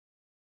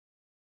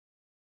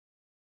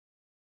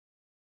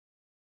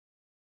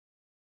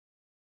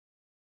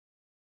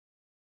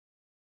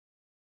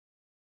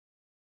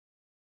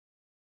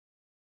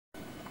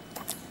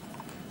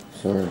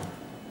So,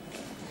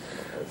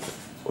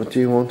 what do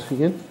you want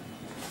again?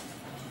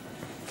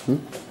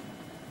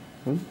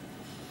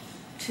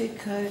 2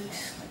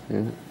 Cokes.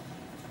 Yeah.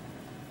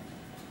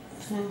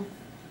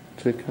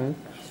 2 Cokes?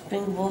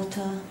 Spring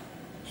water.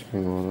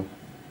 Spring water.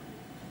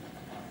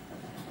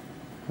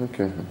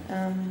 Okay.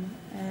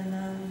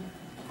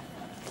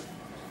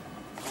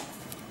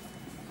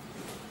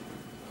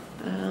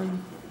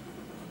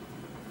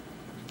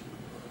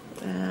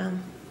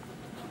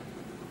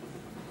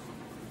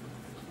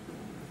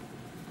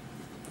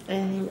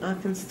 Anything I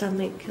can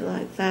stomach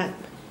like that.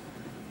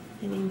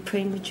 Any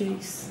Prima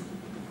juice.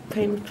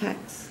 Prima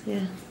packs,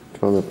 yeah.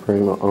 Kind of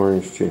Prima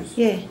orange juice?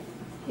 Yeah,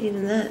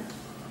 even that.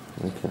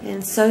 Okay.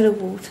 And soda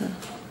water.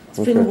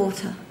 Spring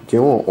water. Do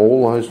you want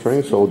all those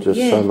drinks or just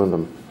some of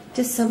them?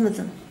 Just some of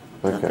them.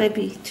 Okay. Like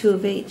maybe 2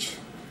 of each.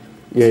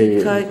 Yeah,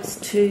 2 Cokes,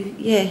 2,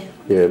 yeah.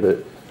 Yeah,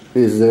 but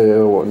is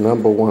there what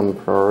number 1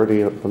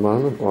 priority at the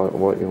moment, like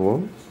what you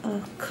want?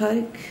 Oh,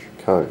 Coke.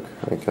 Coke,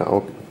 okay.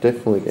 I'll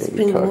definitely get you Coke.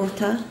 Spring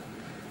water.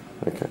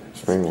 Okay,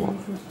 spring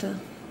water.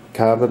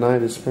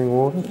 Carbonated spring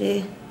water?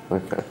 Yeah.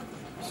 Okay,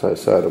 so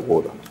soda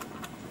water.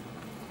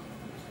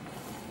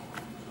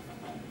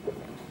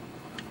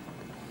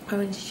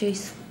 Orange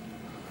juice.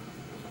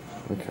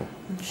 Okay.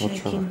 I'm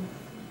shaking.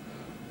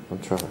 I'll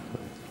try.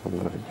 I'm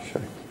not even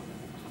shaking.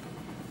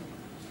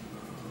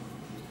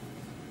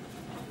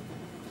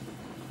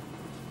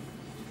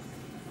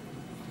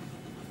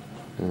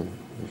 You're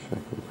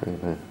shaking pretty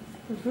bad.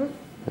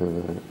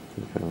 And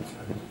you can't say.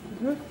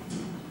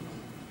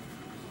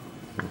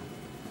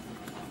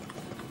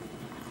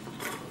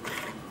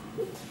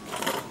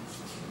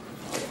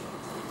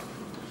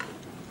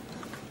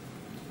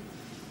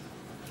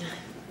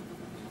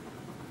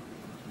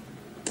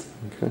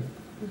 Okay.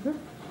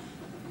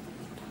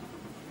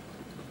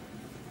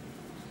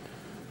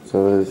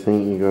 So they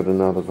think you got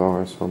another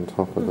virus on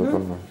top of the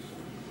virus.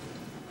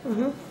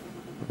 And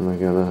they're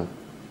gonna,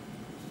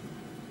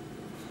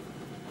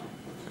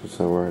 because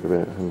they're worried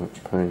about how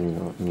much pain you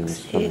got in your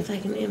stomach. Yeah,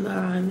 taking an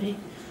MRI me.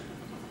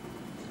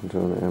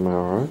 Doing an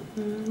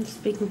MRI?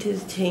 Speaking to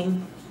the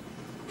team.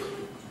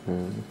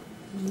 Yeah.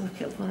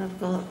 Look at what I've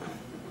got.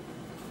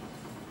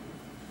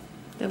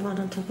 The one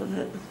on top of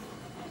it.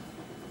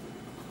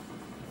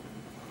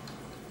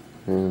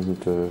 And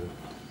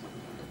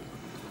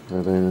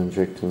are they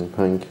injecting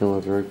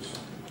painkiller drugs?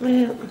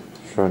 Yeah.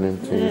 Straight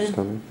into your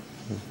stomach?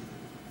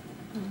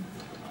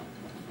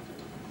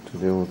 To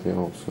deal with the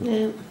ulcer?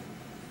 Yeah.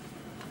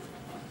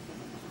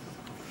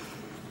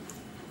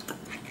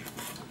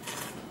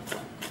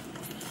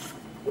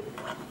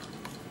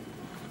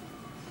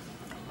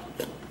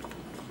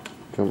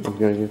 Do you want me to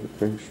go get the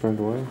drink straight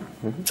away?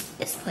 Yeah?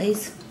 Yes,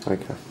 please.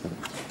 Okay.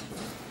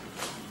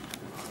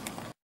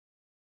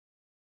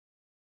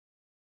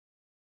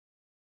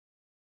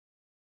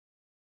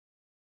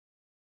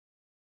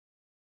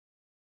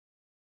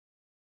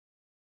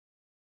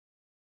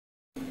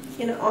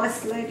 In an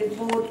isolated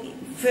ward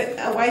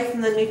away from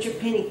the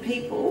neutropenic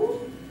people.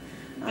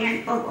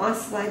 I'm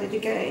isolated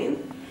again,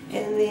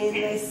 and then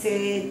they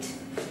said,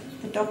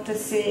 the doctor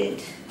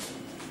said,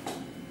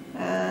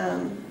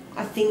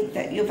 I think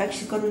that you've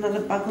actually got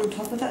another bug on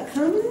top of that,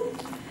 Carmel.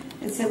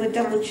 And so we're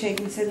double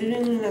checking, so they're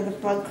doing another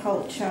blood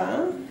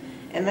culture,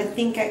 and I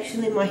think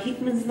actually my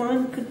Hickman's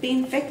line could be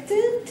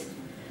infected,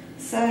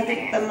 so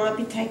they might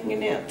be taking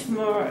it out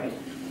tomorrow.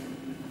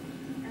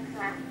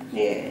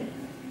 Yeah.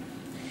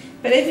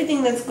 But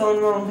everything that's gone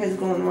wrong has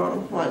gone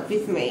wrong, like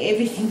with me.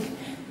 Everything,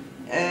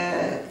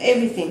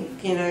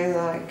 you know,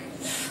 like,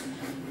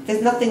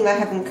 there's nothing they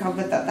haven't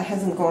covered that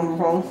hasn't gone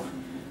wrong.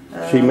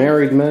 She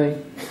married me.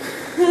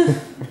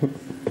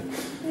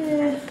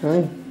 Yeah.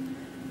 Okay.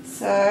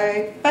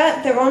 So,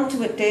 but they're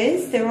onto it,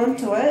 Des. They're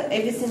onto it.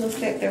 Every single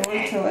step they're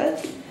onto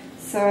it.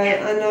 So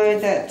I know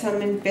that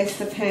I'm in best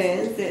of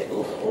hands. They're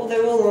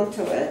all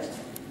onto it.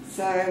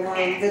 So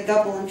they're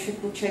double and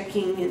triple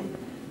checking, and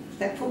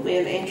they put me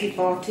on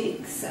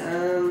antibiotics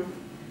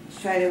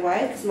straight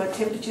away because my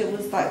temperature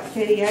was like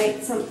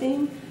 38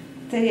 something,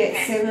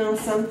 38.7 or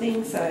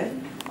something. So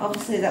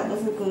obviously that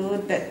wasn't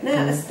good. But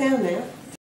now it's down now.